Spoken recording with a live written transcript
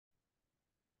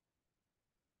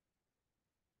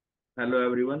Hello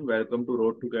everyone, welcome to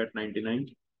road to get 99।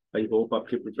 I hope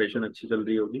आपकी preparation अच्छी चल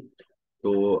रही होगी।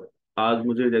 तो आज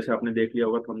मुझे, जैसे आपने देख लिया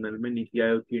होगा थंबनेल में, नीति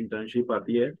आयोग की इंटर्नशिप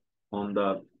आती है on the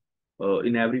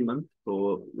in every month. तो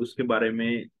उसके बारे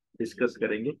में डिस्कस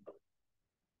करेंगे।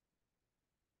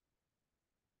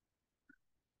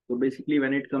 तो basically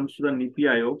when it comes to the NITI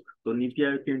Aayog, तो नीति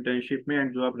आयोग की इंटर्नशिप में,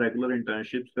 एंड जो आप रेगुलर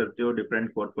इंटर्नशिप्स करते हो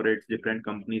डिफरेंट कॉर्पोरेट्स, डिफरेंट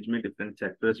कंपनीज में, डिफरेंट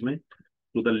सेक्टर्स में,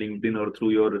 थ्रू द लिंक्डइन और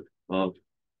through your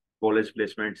college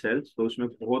placement sales, तो उसमें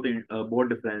बहुत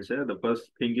डिफरेंस है। The first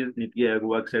thing is NITI Aayog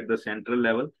works at the central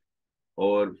level,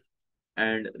 और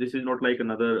and this is not like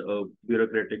another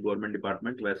bureaucratic government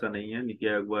department. वैसा नहीं है। NITI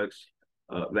Aayog works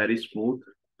very smooth,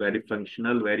 very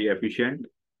functional, very efficient.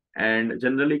 And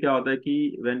generally क्या होता है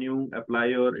कि when you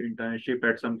apply your internship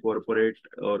at some corporate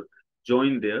और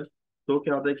join there, तो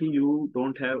क्या होता है कि you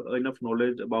don't have enough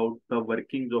knowledge about the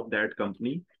workings of that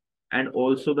company, and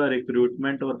also the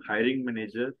recruitment or hiring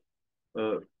manager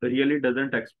really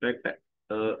doesn't expect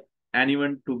uh,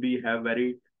 anyone to be have very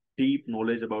deep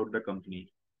knowledge about the company।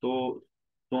 तो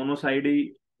दोनों side ही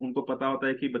उनको पता होता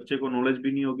है कि बच्चे को knowledge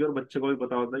भी नहीं होगी, और बच्चे को भी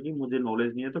पता होता है कि मुझे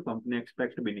नॉलेज नहीं है, तो कंपनी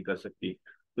एक्सपेक्ट भी नहीं कर सकती।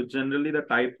 तो generally the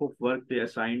type of work they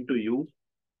assign to you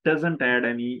doesn't add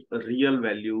any real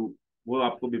value. वो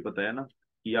आपको भी पता है ना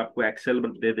कि आपको एक्सेल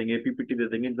दे देंगे, पीपीटी दे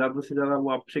देंगे, ज्यादा से ज्यादा वो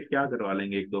आपसे क्या करवा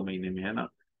लेंगे एक दो महीने में, है ना।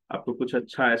 आपको कुछ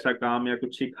अच्छा ऐसा काम या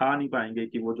कुछ सिखा नहीं पाएंगे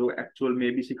कि वो जो एक्चुअल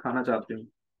में भी सिखाना चाहते हैं,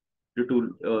 due to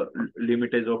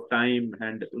लिमिटेज of time.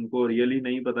 And उनको रियली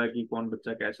नहीं पता कि कौन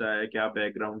बच्चा कैसा है, क्या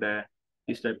बैकग्राउंड है,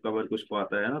 किस टाइप का वर्क उसको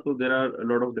आता है ना। तो there are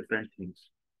lot of different things.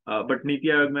 But NITI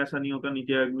Aayog में ऐसा नहीं होता।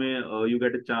 नीति आयोग में you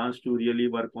get a chance to really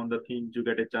work on the things, you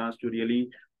get a chance to really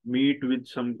meet with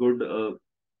some good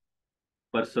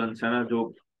person, है ना,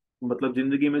 जो मतलब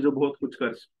जिंदगी में जो बहुत कुछ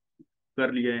कर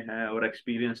कर लिए हैं और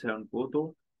एक्सपीरियंस है उनको।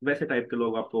 तो वैसे टाइप के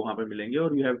लोग आपको वहां पे मिलेंगे।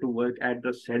 और you have to work at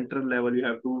the central level. You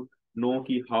have to know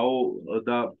कि how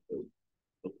the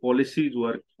policies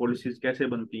work, policies कैसे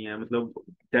बनती हैं, मतलब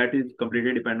that is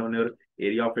completely depend on your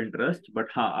area of interest.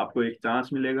 But हाँ, आपको एक चांस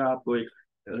मिलेगा, आपको एक,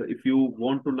 if you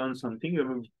want to learn something, you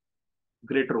have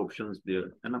greater options there,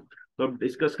 है ना। तो अब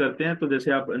डिस्कस करते हैं। तो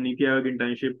जैसे आप नीति आयोग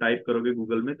इंटर्नशिप टाइप करोगे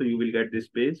गूगल में, तो you will get this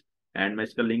page, and मैं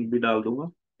इसका लिंक भी डाल दूंगा।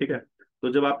 ठीक है।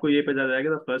 तो जब आपको ये पेज आ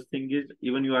जाएगा, the first thing is,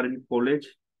 even you are in college,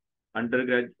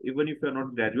 undergrad, even if you are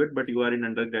not graduate but you are in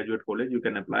undergraduate college, you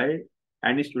can apply.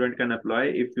 Any student can apply.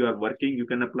 If you are working, you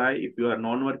can apply. If you are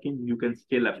non working, you can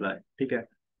still apply। ठीक है।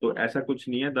 तो ऐसा कुछ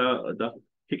नहीं है। The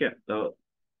ठीक है,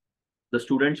 the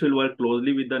students will work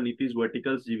closely with the Niti's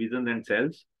verticals, divisions and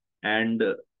cells, and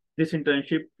this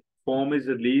internship form is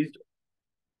released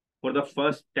for the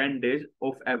first 10 days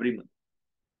of every month।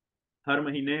 हर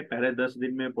महीने पहले 10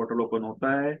 दिन में पोर्टल ओपन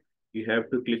होता है। You have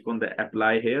to click on the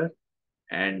apply here,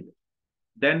 and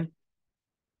then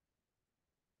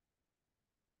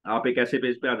आप एक ऐसे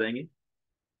page पे आ जाएंगे।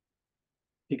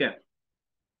 ठीक है।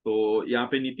 तो यहाँ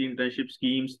पे नीति इंटर्नशिप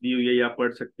स्कीम्स दी हुई है, ये आप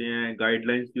पढ़ सकते हैं,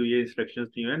 गाइडलाइंस दी हुई है, इंस्ट्रक्शंस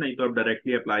दी हुई है। नहीं तो आप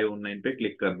डायरेक्टली अप्लाई ऑनलाइन पे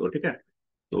क्लिक कर दो। ठीक है।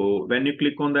 तो when you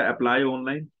click on the apply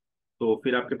online, तो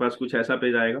फिर आपके पास कुछ ऐसा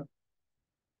पेज आएगा।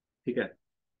 ठीक है।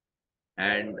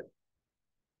 एंड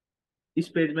इस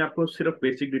पेज में आपको सिर्फ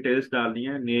बेसिक डिटेल्स डालनी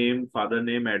है, name, father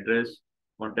name, address,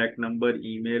 contact number,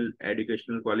 email,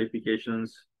 educational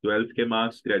qualifications, 12th के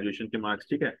मार्क्स, ग्रेजुएशन के मार्क्स।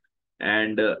 ठीक है।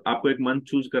 एंड आपको एक मंथ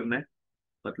चूज करना है,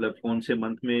 मतलब कौन से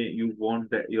मंथ में you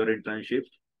want your internship.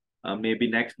 May be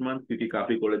next month, क्योंकि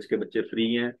काफी कॉलेज के बच्चे फ्री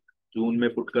हैं। जून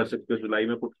में पुट कर सकते हो, जुलाई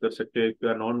में पुट कर सकते हो। If you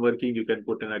are non working, you can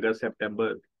put in August,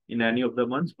 September, in any of the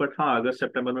months. But हाँ, अगस्त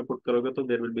सितंबर में पुट करोगे तो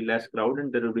there will be less crowd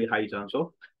and there will be high chance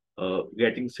of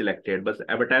getting selected. बस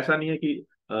but ऐसा नहीं है कि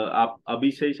आप अभी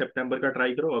से ही सितंबर का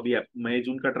ट्राई करो, अभी मई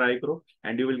जून का ट्राई करो,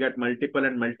 and you will get multiple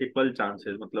and multiple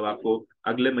chances. मतलब आपको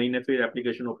अगले महीने फिर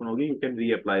एप्लीकेशन ओपन होगी, यू कैन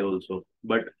री apply also.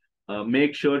 But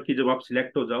make sure कि जब आप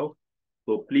सिलेक्ट हो जाओ,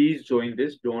 तो please join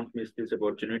this, don't miss this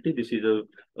opportunity. This is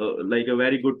like a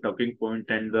very good talking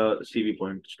point and the CV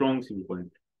point, strong CV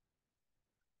point.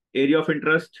 Area of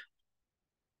interest,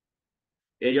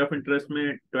 area of interest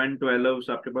में 10-12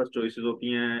 आपके पास choices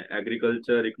होती हैं,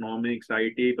 agriculture, economics,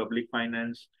 IT, public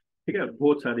finance. ठीक है।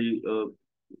 बहुत सारी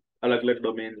अलग अलग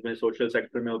डोमेन्स में, सोशल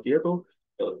सेक्टर में होती है।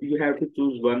 तो you have to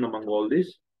choose one among all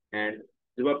this. And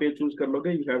जब आप ये चूज कर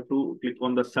लोगे, you have to click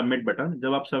on the submit button.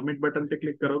 जब आप सबमिट बटन पे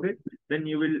क्लिक करोगे, then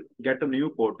you will get a new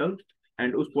portal,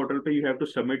 and उस पोर्टल पे you have to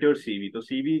submit your CV. तो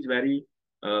CV is very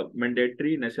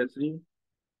mandatory, necessary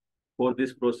for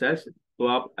this process. तो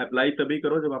आप apply तभी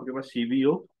करो जब आपके पास सीवी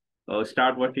हो।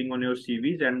 Start working on your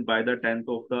CVs, and by the 10th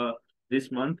of the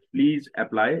this month please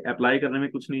apply. Apply करने में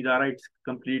कुछ नहीं जा रहा, it's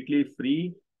completely free,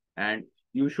 and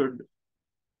you should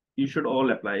you should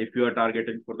all apply if you are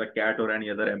targeting for the CAT or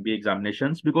any other MBA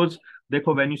examinations, because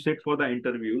देखो when you sit for the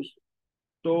interviews,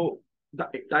 so the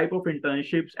type of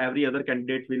internships every other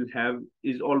candidate will have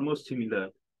is almost similar.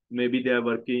 Maybe they are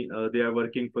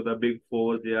working for the big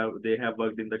four. They have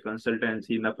worked in the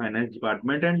consultancy in the finance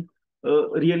department, and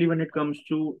really when it comes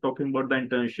to talking about the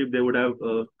internship, they would have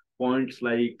points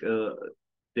like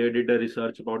they did a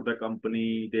research about the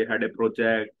company, they had a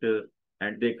project,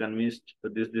 and they convinced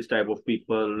this type of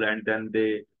people, and then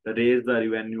they raised the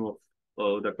revenue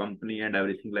of the company and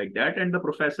everything like that. And the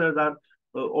professors are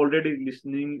already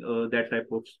listening that type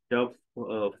of stuff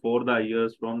for the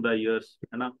years from the years,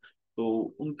 है ना? तो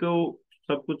उनको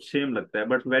सब कुछ same लगता है.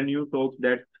 But when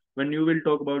you will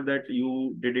talk about that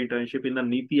you did internship in the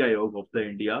Niti Aayog of the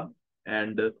India,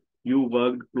 and you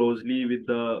worked closely with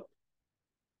the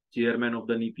chairman of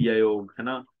the NITI Aayog, है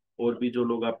ना, और भी जो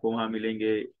लोग आपको वहां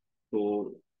मिलेंगे,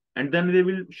 तो and then they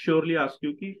will surely ask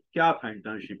you कि क्या था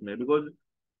इंटर्नशिप में, because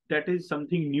that is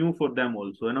something new for them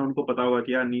also, है ना. उनको पता होगा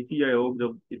कि यार नीति आयोग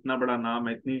जब इतना बड़ा नाम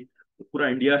है, इतनी पूरा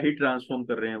इंडिया ही ट्रांसफॉर्म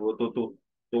कर रहे हैं वो,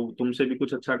 तो तुमसे भी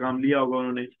कुछ अच्छा काम लिया होगा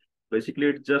उन्होंने. Basically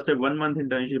it's just a 1 month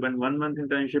internship, and 1 month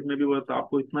internship में भी वो तो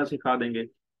आपको इतना सिखा देंगे,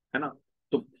 है ना.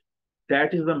 तो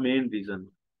that is the main reason.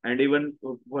 And even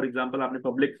for example आपने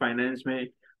पब्लिक फाइनेंस में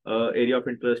area of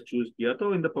interest choose किया, तो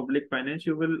in the public finance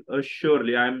you will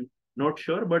surely, I am not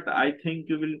sure, but I think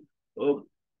you will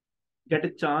get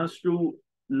a chance to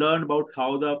learn about how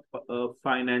the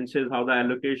finances, how the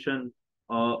allocation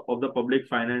of the public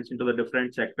finance into the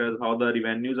different sectors, how the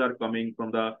revenues are coming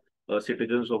from the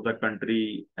citizens of the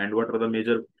country, and what are the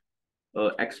major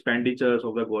expenditures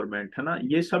of the government, है ना.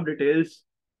 ये सब details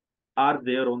are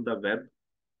there on the web,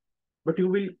 but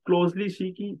you will closely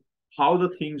see ki how the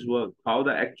things work, how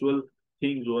the actual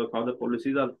things work, how the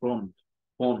policies are formed,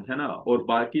 है ना. और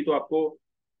बाकी तो आपको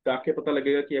जाके पता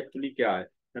लगेगा कि एक्चुअली क्या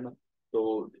है ना.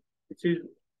 तो this is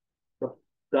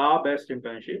the best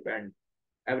internship, and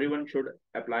everyone should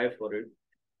apply for it.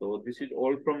 So this is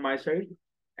all from my side,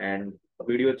 and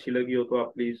video अच्छी लगी हो तो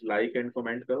आप प्लीज लाइक एंड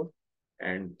कमेंट करो,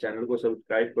 and channel को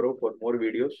सब्सक्राइब करो for more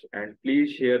videos, and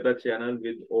please share the channel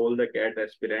with all the CAT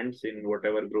aspirants in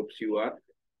whatever groups you are,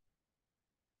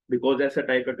 because ऐसा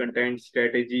type का content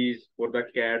strategies for the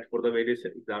cat for the various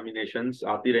examinations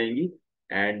आती रहेंगी.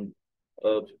 And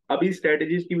अभी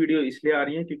strategies की video इसलिए आ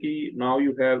रही है क्योंकि now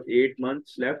you have 8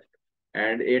 months left,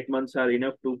 and 8 months are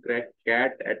enough to crack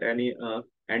cat at any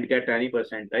and get any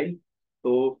percentile.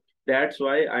 तो that's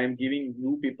why I am giving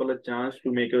you people a chance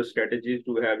to make your strategies,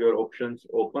 to have your options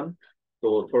open. तो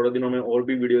थोड़े दिनों में और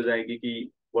भी videos आएंगी कि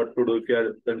what to do if you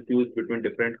are confused between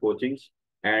different coachings.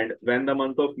 And when the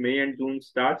month of May and June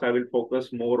starts, I will focus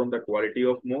more on the quality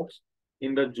of mocks.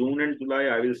 In the June and July,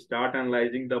 I will start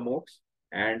analyzing the mocks.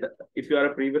 And if you are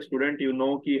a previous student, you know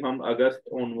कि हम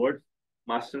अगस्त onwards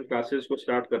master classes को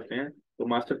start करते हैं. तो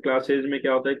master classes में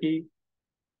क्या होता है कि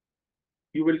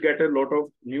you will get a lot of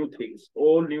new things.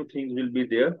 All new things will be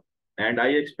there. And I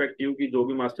expect you कि जो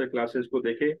भी master classes को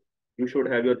देखे, you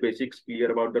should have your basics clear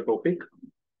about the topic.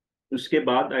 उसके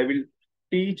बाद I will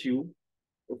teach you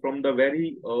from the very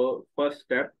first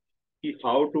step कि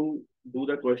how to do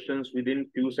the questions within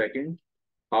few seconds,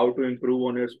 how to improve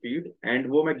on your speed. And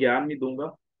वो मैं ज्ञान नहीं दूंगा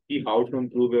कि how to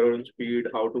improve your own speed,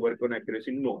 how to work on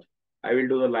accuracy. No, I will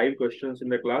do the live questions in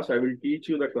the class. I will teach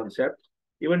you the concept.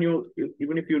 Even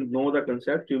if you know the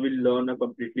concept, you will learn a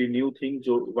completely new thing.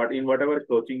 जो but in whatever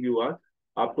coaching you are,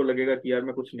 आपको लगेगा कि यार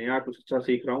मैं कुछ नया कुछ अच्छा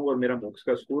सीख रहा हूँ और मेरा मॉक्स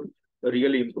का स्कोर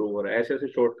रियली इंप्रूव हो रहा है. ऐसे ऐसे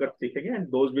शॉर्टकट सीखेंगे, and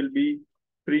those will be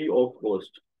free of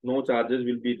cost, no charges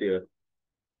will be there.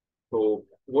 तो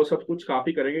वो सब कुछ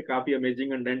काफी करेंगे, काफी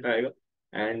अमेजिंग कंटेंट आएगा.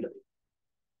 And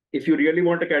if you really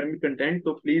want academic content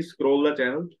तो प्लीज स्क्रॉल द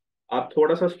चैनल. आप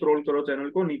थोड़ा सा स्क्रॉल करो चैनल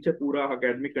को, नीचे पूरा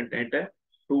एकेडमिक कंटेंट है.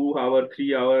 2 hour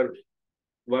 3 hour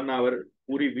 1 hour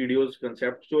पूरी वीडियोस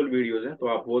कंसेप्चुअल वीडियोस हैं, तो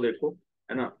आप वो देखो,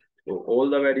 है ना. तो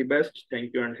all the very best,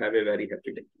 thank you and have a very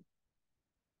happy day.